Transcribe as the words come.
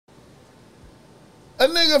A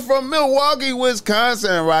nigga from Milwaukee,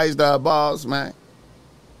 Wisconsin writes the Boss Man.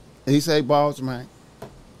 He say, Boss Man,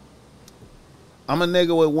 I'm a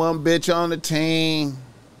nigga with one bitch on the team.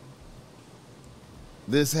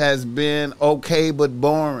 This has been okay but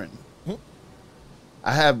boring.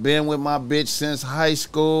 I have been with my bitch since high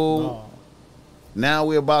school. Oh. Now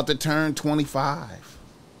we're about to turn 25.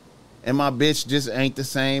 And my bitch just ain't the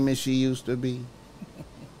same as she used to be.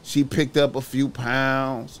 She picked up a few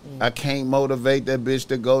pounds. I can't motivate that bitch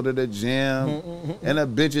to go to the gym. And a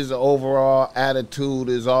bitch's overall attitude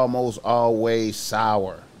is almost always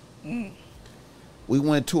sour. We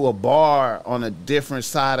went to a bar on a different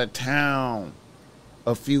side of town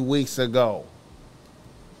a few weeks ago.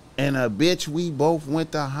 And a bitch we both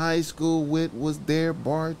went to high school with was there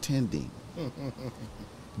bartending.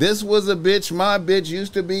 This was a bitch my bitch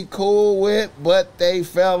used to be cool with, but they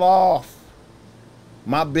fell off.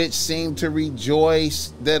 My bitch seemed to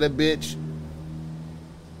rejoice that a bitch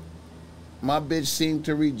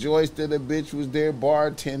was there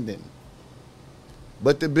bartending.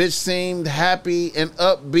 But the bitch seemed happy and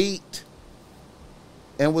upbeat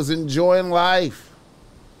and was enjoying life.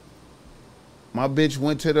 My bitch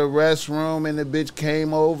went to the restroom and the bitch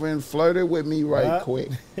came over and flirted with me quick.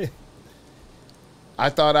 I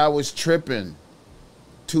thought I was tripping.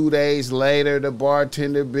 2 days later, the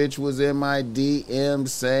bartender bitch was in my DM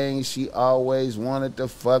saying she always wanted to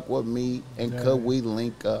fuck with me and could we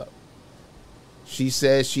link up. She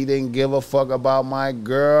said she didn't give a fuck about my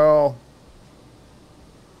girl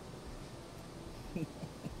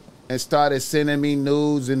and started sending me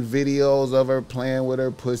nudes and videos of her playing with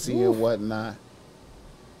her pussy and whatnot.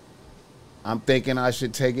 I'm thinking I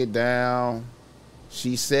should take it down.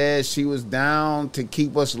 She said she was down to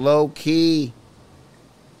keep us low key.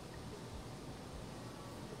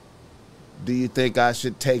 Do you think I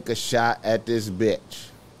should take a shot at this bitch?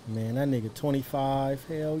 Man, that nigga 25.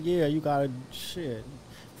 Hell yeah, you gotta shit.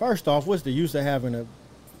 First off, what's the use of having a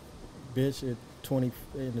bitch at 20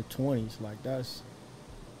 in the 20s? Like that's.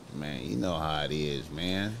 Man, you know how it is,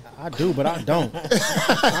 man. I do, but I don't. I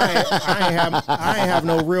ain't have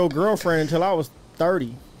no real girlfriend until I was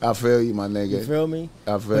 30. I feel you, my nigga. You feel me?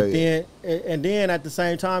 I feel you. Then at the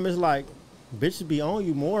same time, it's like, bitches be on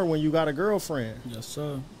you more when you got a girlfriend. Yes,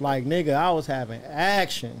 sir. Like, nigga, I was having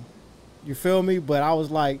action. You feel me? But I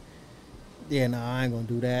was like, yeah, nah, I ain't gonna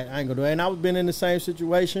do that. I ain't gonna do that. And I was been in the same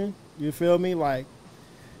situation. You feel me? Like,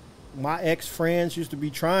 my ex-friends used to be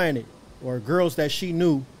trying it. Or girls that she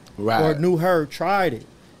knew or knew her tried it.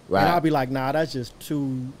 Right. And I'll be like, nah, that's just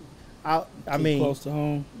too... I mean... close to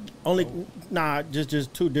home?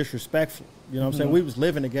 Just too disrespectful. You know what I'm saying? We was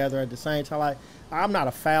living together at the same time. Like, I'm not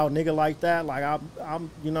a foul nigga like that. Like,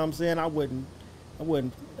 I'm you know what I'm saying? I wouldn't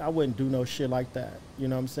do no shit like that. You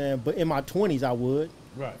know what I'm saying? But in my 20s, I would.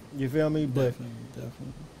 Right. You feel me? Definitely.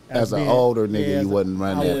 As an older nigga, you wouldn't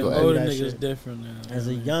run that. Older nigga's different now. As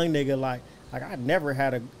a young nigga, like I never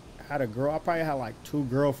had a girl. I probably had like 2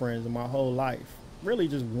 girlfriends in my whole life. Really,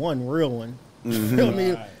 just one real one. You feel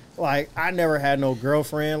me? Right. Like, I never had no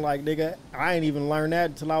girlfriend. Like, nigga, I ain't even learned that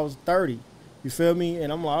until I was 30. You feel me?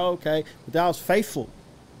 And I'm like, okay. But that was faithful.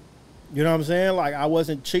 You know what I'm saying? Like, I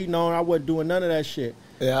wasn't cheating on her. I wasn't doing none of that shit.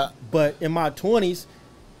 Yeah. But in my 20s,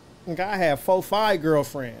 I had 4, 5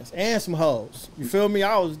 girlfriends and some hoes. You feel me?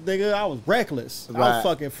 I was reckless. Right. I was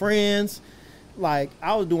fucking friends. Like,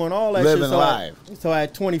 I was doing all that living shit. life. So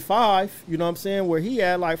at 25, you know what I'm saying? Where he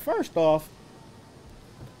had, like, first off,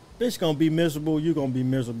 bitch gonna be miserable, you gonna be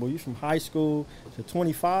miserable. You from high school to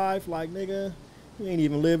 25, like, nigga, you ain't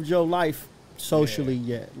even lived your life socially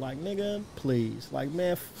yet. Like, nigga, please. Like,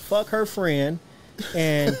 man, fuck her friend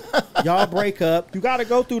and y'all break up. You gotta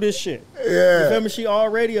go through this shit. Yeah. You feel me? She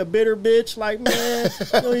already a bitter bitch. Like, man, you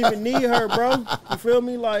don't even need her, bro. You feel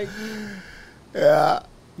me? Like, yeah.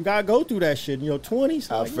 You gotta go through that shit in your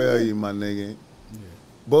 20s. I feel you, my nigga. Yeah.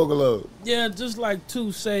 Boogaloo. Yeah, just like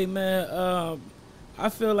to say, man, I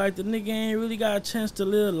feel like the nigga ain't really got a chance to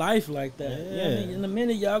live life like that. Yeah. You know what I mean? In a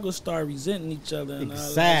minute, y'all gonna start resenting each other. And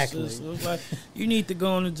exactly. All that. So it's like, you need to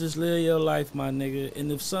go on and just live your life, my nigga.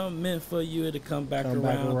 And if something meant for you, it'll come back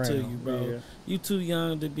around to you, bro. Yeah. You too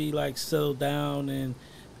young to be, like, settled down and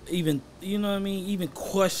even, you know what I mean, even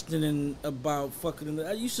questioning about fucking.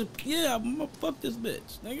 You should, I'm gonna fuck this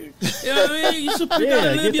bitch, nigga. You know what I mean? You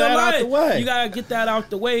gotta live your life. You gotta get that out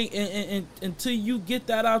the way, and until you get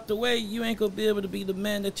that out the way, you ain't gonna be able to be the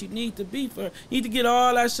man that you need to be for. You need to get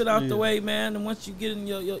all that shit out the way, man. And once you get in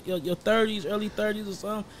your 30s, early 30s or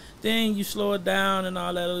something, then you slow it down and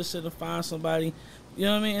all that other shit and find somebody. You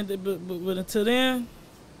know what I mean? But until then,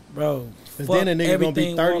 bro, fuck then a nigga gonna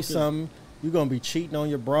be 30 something. you're gonna be cheating on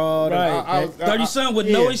your broad. Right. 30-something with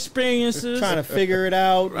no experiences, trying to figure it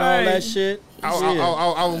out, right. All that shit.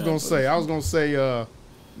 I was gonna say,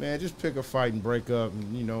 man, just pick a fight and break up,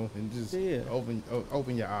 and and just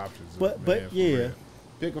open your options. But real.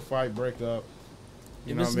 Pick a fight, break up.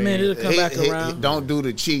 You know what I mean? It'll come back around. Don't do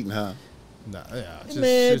the cheating, huh? Nah,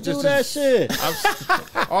 do that shit.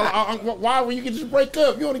 Why? When you can just break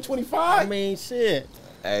up? You only 25. I mean, shit.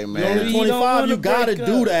 Hey man, you only 25. You gotta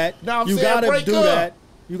do that. No, you gotta do that.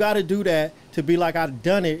 You gotta do that to be like I've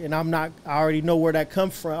done it, and I already know where that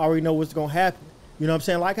comes from. I already know what's gonna happen. You know what I'm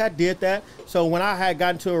saying? Like I did that. So when I had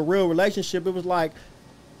gotten to a real relationship, it was like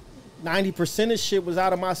 90% of shit was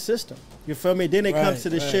out of my system. You feel me? Then it comes to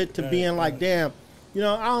the shit to being like, damn, I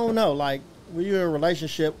don't know. Like when you're in a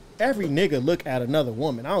relationship, every nigga look at another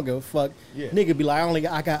woman. I don't give a fuck. Yeah. Nigga be like,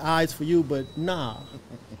 I got eyes for you, but nah.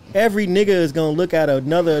 Every nigga is gonna look at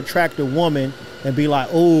another attractive woman and be like,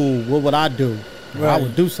 oh, what would I do? Right. I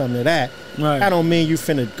would do something to that. Right. That don't mean you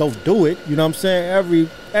finna go do it. You know what I'm saying?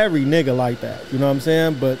 Every nigga like that. You know what I'm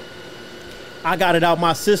saying? But I got it out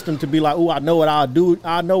my system to be like, oh, I know what I'll do.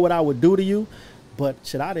 I know what I would do to you. But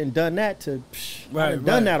shit, I done done that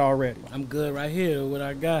done that already. I'm good right here with what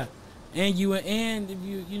I got. And if you know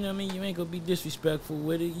what I mean, you ain't gonna be disrespectful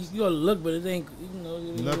with it. You gonna look, but it ain't,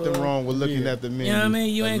 nothing wrong with looking at the menu. You know what I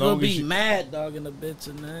mean? You ain't gonna be mad dogging the bitch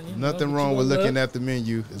or nothing. Nothing wrong with looking at the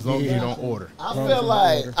menu as long as you don't order. I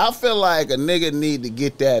feel like a nigga need to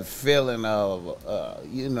get that feeling of,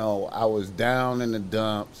 I was down in the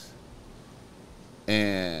dumps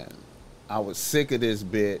and I was sick of this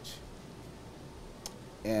bitch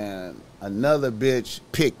and another bitch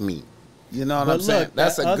picked me. You know what I'm saying?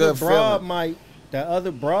 That's a good feeling. That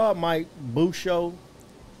other broad might boost your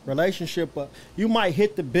relationship up. You might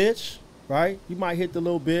hit the bitch, right? You might hit the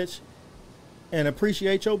little bitch and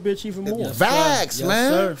appreciate your bitch even more. Yes, facts,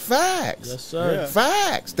 man. Sir. Facts. Yes, sir. Yeah.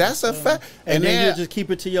 Facts. That's a fact. And then you just keep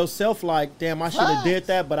it to yourself like, damn, I should have did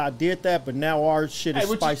that, but I did that, but now our shit is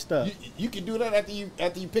spiced up. You can do that after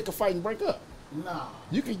you pick a fight and break up. Nah.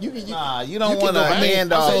 You don't want to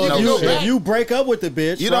end off. If you break up with the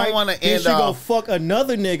bitch, you don't want to end off. She go fuck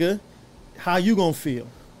another nigga. How you gonna feel?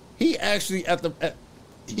 He actually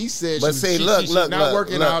he said, but she's not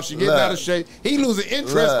working out. She getting out of shape. He losing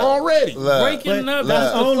interest already. Breaking up.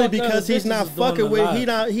 That's only because he's not fucking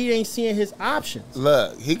with. He ain't seeing his options.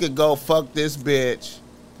 Look, he could go fuck this bitch,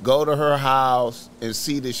 go to her house, and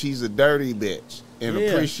see that she's a dirty bitch, and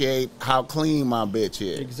appreciate how clean my bitch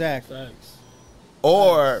is. Exactly.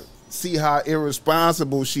 Or see how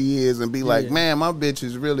irresponsible she is and be like, man, my bitch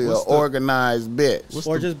is really an organized bitch.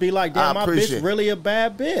 Or just be like, damn, my bitch really a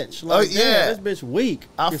bad bitch. Like, this bitch weak.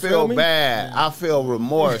 I feel bad. I feel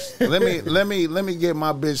remorse. let me give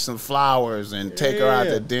my bitch some flowers and take her out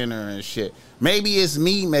to dinner and shit. Maybe it's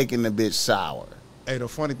me making the bitch sour. Hey, the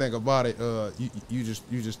funny thing about it, you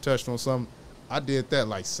just touched on something. I did that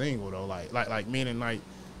like single though, like meaning like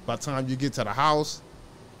by the time you get to the house,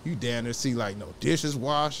 you down there see like no dishes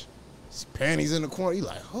washed, panties in the corner. You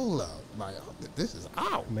like, hold up, like this is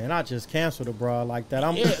out. Man, I just canceled a bra like that.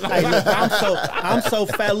 I'm so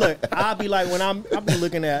fat. Look, I'll be like when I be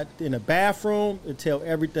looking at in the bathroom to tell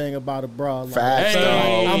everything about a bra. Like, Facts.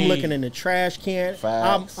 I'm looking in the trash can.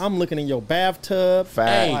 Facts. I'm looking in your bathtub.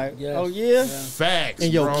 Facts. Like, oh yeah. Facts.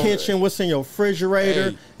 In your kitchen, what's in your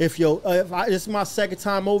refrigerator? If it's my second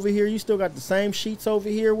time over here, you still got the same sheets over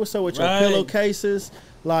here. What's up with your pillowcases?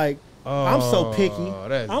 Like, I'm so picky.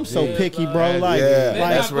 I'm so picky, bro. Like,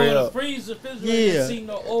 that's real. See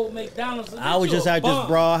no old McDonald's. I was just at this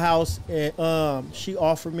bra house and she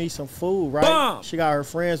offered me some food, right? Bomb. She got her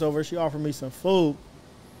friends over. She offered me some food.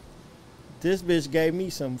 This bitch gave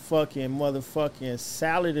me some fucking motherfucking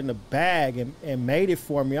salad in a bag and made it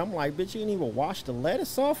for me. I'm like, bitch, you didn't even wash the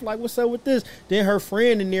lettuce off? Like, what's up with this? Then her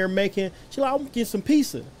friend in there she like, I'm gonna get some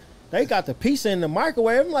pizza. They got the pizza in the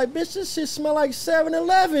microwave. I'm like, bitch, this shit smell like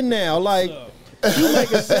 7-Eleven now. Like, you make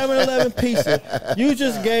a 7-Eleven pizza. You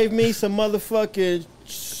just gave me some motherfucking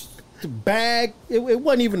bag. It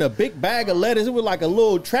wasn't even a big bag of lettuce. It was like a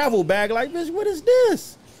little travel bag. Like, bitch, what is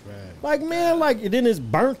this? Right. Like, man, like, then it's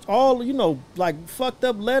burnt all, like, fucked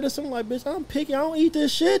up lettuce. I'm like, bitch, I'm picky. I don't eat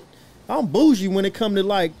this shit. I'm bougie when it come to,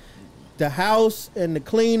 like, the house and the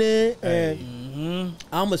cleaning and...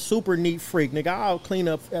 I'm a super neat freak, nigga. I'll clean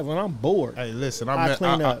up when I'm bored. Hey, listen, I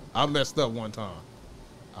messed up one time.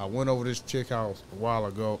 I went over this chick house a while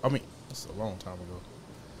ago. I mean, that's a long time ago.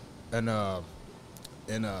 And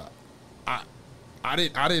I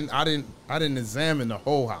didn't examine the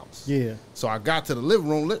whole house. Yeah. So I got to the living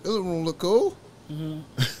room. The living room looked cool. Mm-hmm.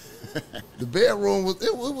 The bedroom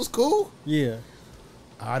was cool. Yeah.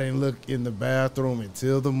 I didn't look in the bathroom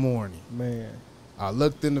until the morning. Man. I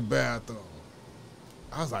looked in the bathroom.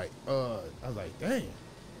 I was like, dang,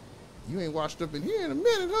 you ain't washed up in here in a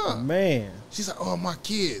minute, huh? Man. She's like, oh, my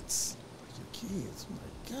kids. Your kids? Oh,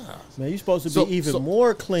 my God. Man, you supposed to be even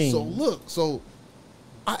more clean. So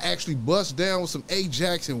I actually bust down with some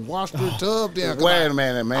Ajax and washed her tub down. Wait a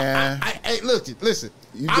minute, man. Hey, listen.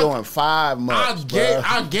 You doing 5 months,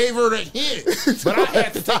 I gave her the hint, but I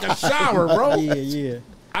had to take a shower, bro. Yeah.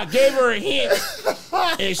 I gave her a hint,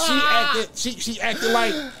 and she acted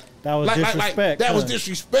like that was disrespect. That was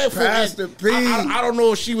disrespectful. Pastor P. I don't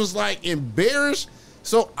know if she was like embarrassed.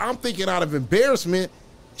 So I'm thinking out of embarrassment,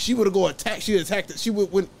 she would have go attack. She would attack the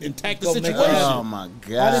situation. Oh my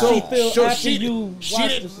God! How did she feel after you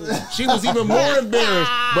she was even more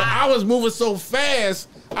embarrassed. But I was moving so fast.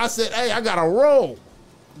 I said, "Hey, I got to roll."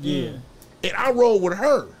 Yeah. And I rolled with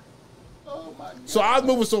her. Oh my God. So I was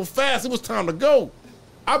moving so fast, it was time to go.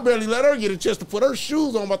 I barely let her get a chance to put her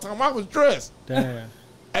shoes on by the time I was dressed. Damn.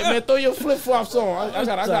 Hey man, throw your flip flops on. I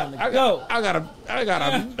got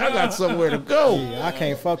somewhere to go. Yeah, I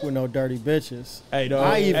can't fuck with no dirty bitches. Hey, dog.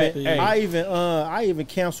 I even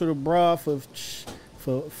canceled a bra for this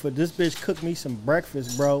bitch cooked me some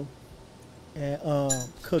breakfast, bro, and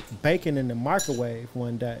cooked bacon in the microwave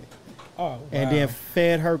one day. Oh, wow. And then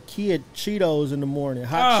fed her kid Cheetos in the morning,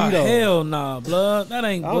 hot Cheetos. Hell nah, blood. That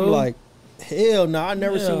ain't good. I'm like, hell no. I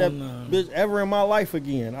never seen that bitch ever in my life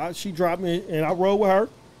again. She dropped me and I rode with her,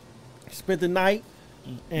 spent the night,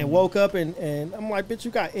 and woke up and I'm like, bitch,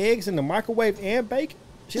 you got eggs in the microwave and bacon?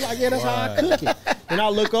 She's like, yeah, that's how I cook it. And I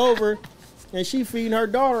look over and she feeding her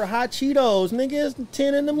daughter hot Cheetos. Nigga, it's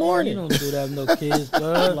 10 in the morning. You don't do that with no kids,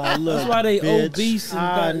 bro. Like, look, that's why they bitch, obese.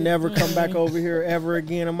 I never come back over here ever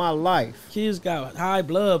again in my life. Kids got high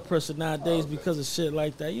blood pressure nowadays because of shit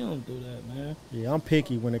like that. You don't do that, man. Yeah, I'm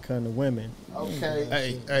picky when it comes to women.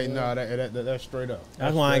 Okay. Hey, no, that's straight up.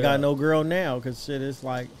 That's why I ain't got no girl now, because shit, it's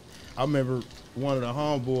like. I remember one of the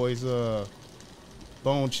homeboys,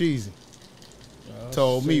 Bone Cheesy,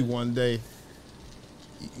 told me one day,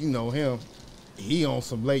 you know him, he on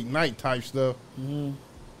some late night type stuff. Mm-hmm.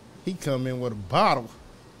 He come in with a bottle.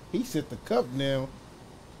 He set the cup down,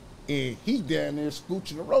 and he down there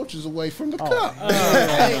scooching the roaches away from the cup.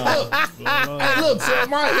 Hey, look, so in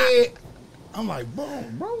my head, I'm like, bro,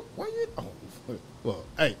 why you?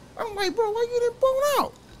 I'm like, bro, why you didn't bone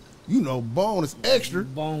out? You know, Bone is extra.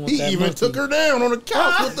 He even took her down on the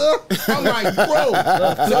couch with her. I'm like, bro.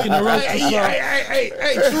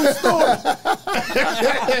 Hey, true story.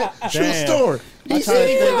 True story. He said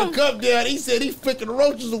he put the cup down. He said he flicking the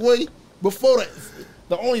roaches away before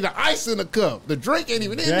only the ice in the cup. The drink ain't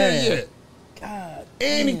even in there yet. God.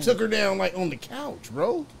 And he took her down like on the couch,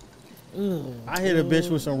 bro. I hit a bitch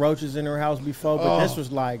with some roaches in her house before, but this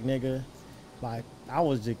was like, nigga, like I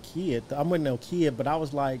was a kid. I wasn't no kid, but I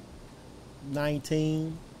was like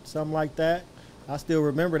 19, something like that. I still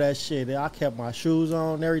remember that shit. I kept my shoes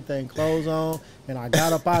on, everything, clothes on, and I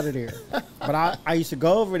got up out of there. But I used to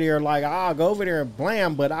go over there, like, I'll go over there and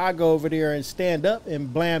blam, but I go over there and stand up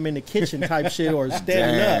and blam in the kitchen type shit or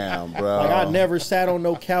standing up. Bro. Like, I never sat on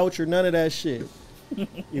no couch or none of that shit.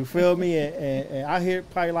 You feel me? And I hit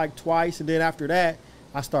probably like twice, and then after that,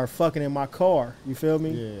 I start fucking in my car. You feel me?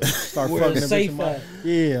 Yeah. Start fucking in safe my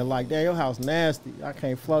yeah, like, damn, your house nasty. I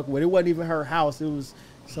can't fuck with it. It wasn't even her house. It was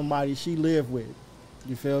somebody she lived with.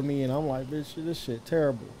 You feel me? And I'm like, bitch, this shit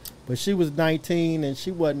terrible. But she was 19 and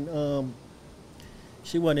she wasn't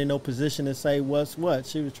in no position to say what's what.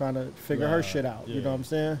 She was trying to figure her shit out. Yeah. You know what I'm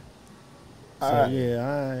saying? So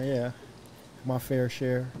yeah, my fair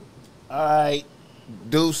share. All right.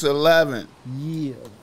 Deuce 11. Yeah.